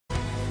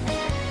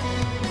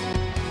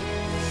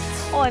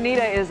Well,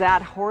 Anita is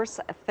at Horse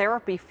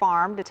Therapy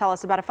Farm to tell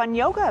us about a fun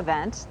yoga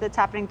event that's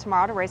happening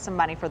tomorrow to raise some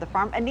money for the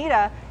farm.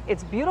 Anita,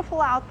 it's beautiful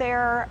out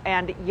there,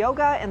 and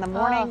yoga in the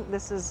morning,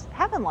 this is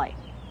heavenly.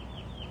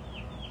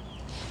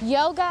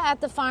 Yoga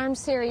at the Farm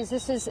series,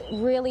 this is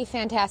really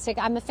fantastic.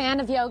 I'm a fan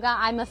of yoga.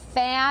 I'm a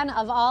fan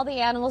of all the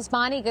animals.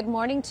 Bonnie, good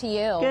morning to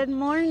you. Good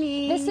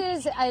morning. This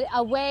is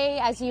a way,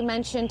 as you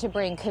mentioned, to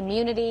bring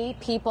community,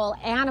 people,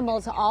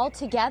 animals all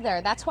together.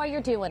 That's why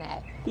you're doing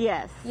it.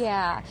 Yes.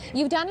 Yeah.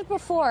 You've done it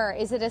before.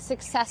 Is it a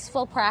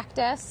successful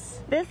practice?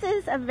 This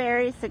is a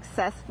very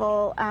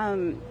successful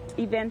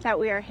event that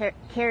we are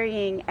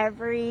carrying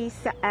every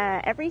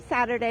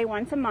Saturday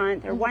once a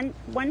month, or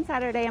one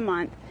Saturday a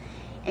month.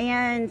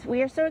 And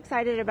we are so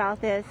excited about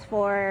this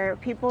for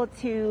people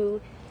to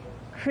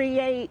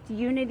create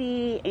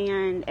unity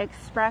and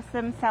express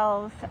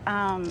themselves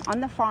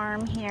on the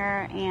farm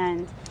here,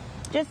 and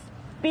just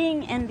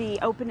being in the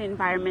open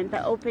environment,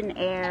 the open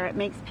air. It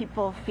makes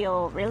people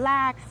feel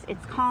relaxed.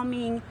 It's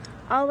calming.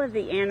 All of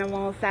the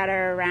animals that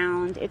are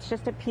around, it's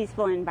just a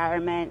peaceful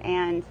environment.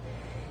 And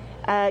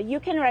you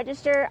can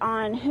register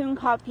on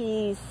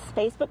Hunkapi's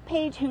Facebook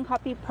page,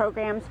 Hunkapi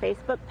Program's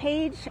Facebook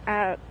page.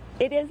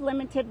 It is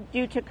limited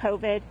due to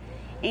COVID,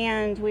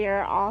 and we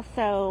are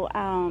also,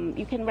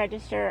 you can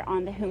register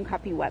on the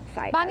Hunkapi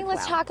website. Bonnie,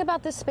 let's talk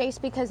about the space,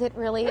 because it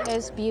really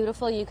is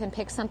beautiful. You can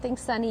pick something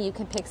sunny, you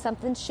can pick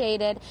something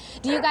shaded.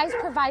 Do you guys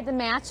provide the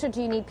mats, or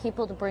do you need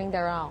people to bring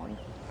their own?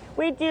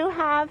 We do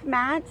have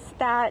mats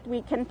that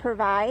we can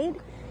provide.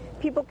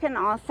 People can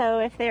also,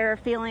 if they're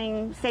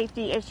feeling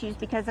safety issues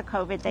because of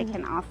COVID, they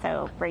can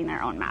also bring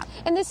their own mats.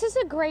 And this is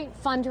a great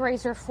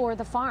fundraiser for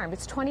the farm.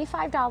 It's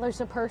 $25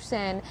 a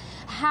person.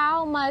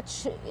 How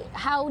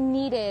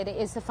needed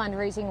is the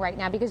fundraising right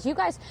now? Because you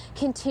guys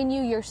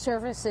continue your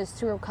services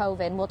through COVID,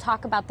 and we'll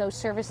talk about those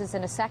services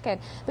in a second,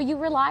 but you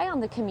rely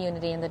on the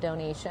community and the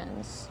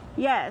donations.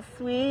 Yes,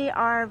 we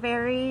are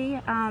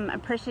very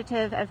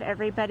appreciative of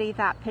everybody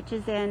that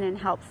pitches in and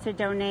helps to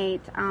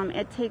donate.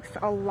 It takes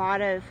a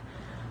lot of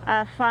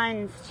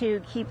funds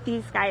to keep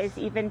these guys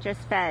even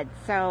just fed,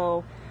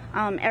 so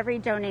every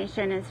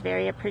donation is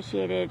very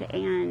appreciated.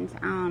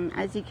 And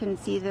as you can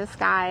see, this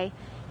guy,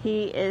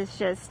 he is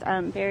just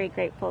very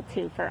grateful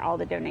too for all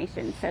the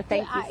donations, so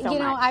thank you so much. You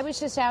know, I was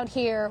just out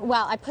here,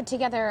 well, I put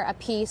together a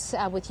piece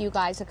with you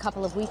guys a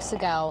couple of weeks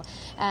ago,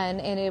 and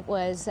it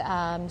was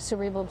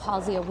Cerebral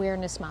Palsy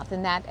Awareness Month,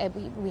 and that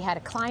we had a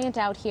client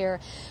out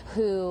here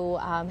who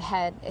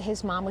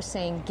his mom was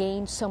saying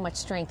gained so much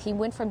strength. He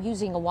went from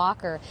using a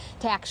walker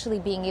to actually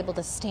being able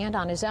to stand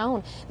on his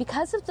own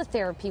because of the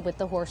therapy with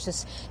the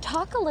horses.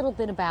 Talk a little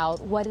bit about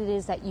what it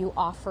is that you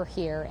offer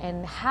here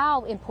and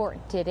how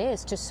important it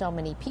is to so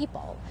many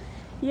people.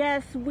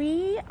 Yes,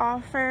 we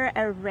offer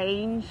a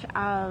range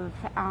of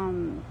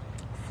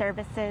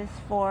services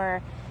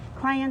for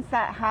clients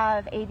that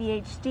have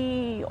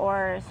ADHD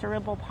or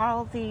cerebral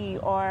palsy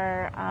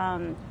or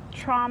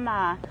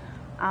trauma,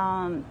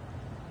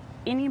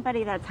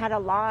 anybody that's had a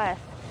loss.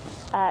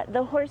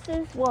 The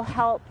horses will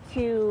help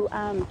to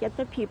get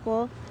the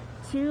people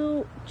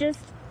to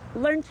just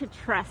learn to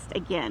trust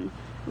again.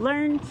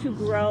 Learn to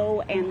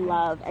grow and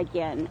love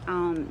again.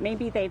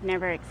 Maybe they've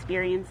never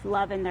experienced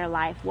love in their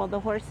life. Well, the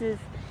horses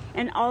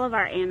and all of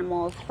our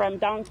animals, from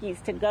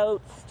donkeys to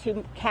goats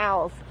to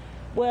cows,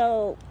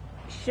 will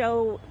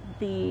show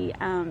the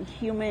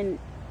human,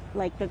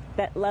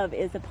 that love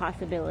is a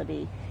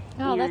possibility.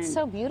 Oh, that's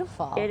so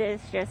beautiful. It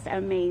is just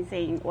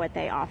amazing what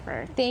they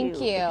offer to the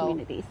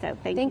community. So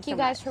thank you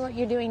guys much. for what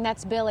you're doing.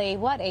 That's Billy.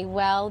 What a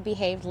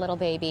well-behaved little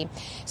baby.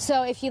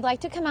 So if you'd like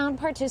to come out and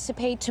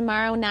participate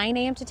tomorrow, 9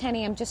 a.m. to 10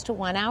 a.m., just a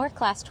 1-hour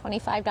class,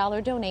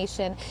 $25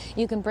 donation.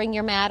 You can bring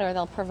your mat, or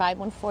they'll provide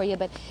one for you,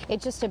 but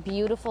it's just a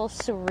beautiful,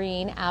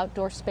 serene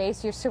outdoor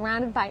space. You're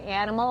surrounded by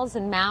animals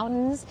and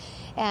mountains,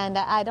 and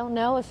I don't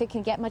know if it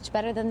can get much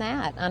better than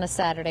that on a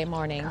Saturday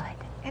morning.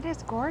 Good. It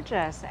is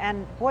gorgeous,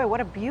 and boy, what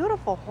a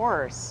beautiful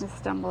horse. I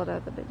stumbled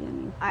at the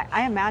beginning.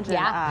 I imagine.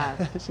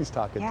 Yeah. She's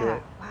talking to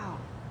it. Wow.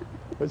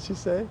 What'd she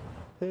say?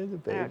 Hey, the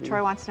baby.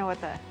 Troy wants to know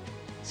what the...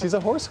 She's a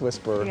horse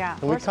whisperer. Yeah,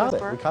 and we caught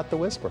it. We caught the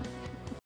whisper.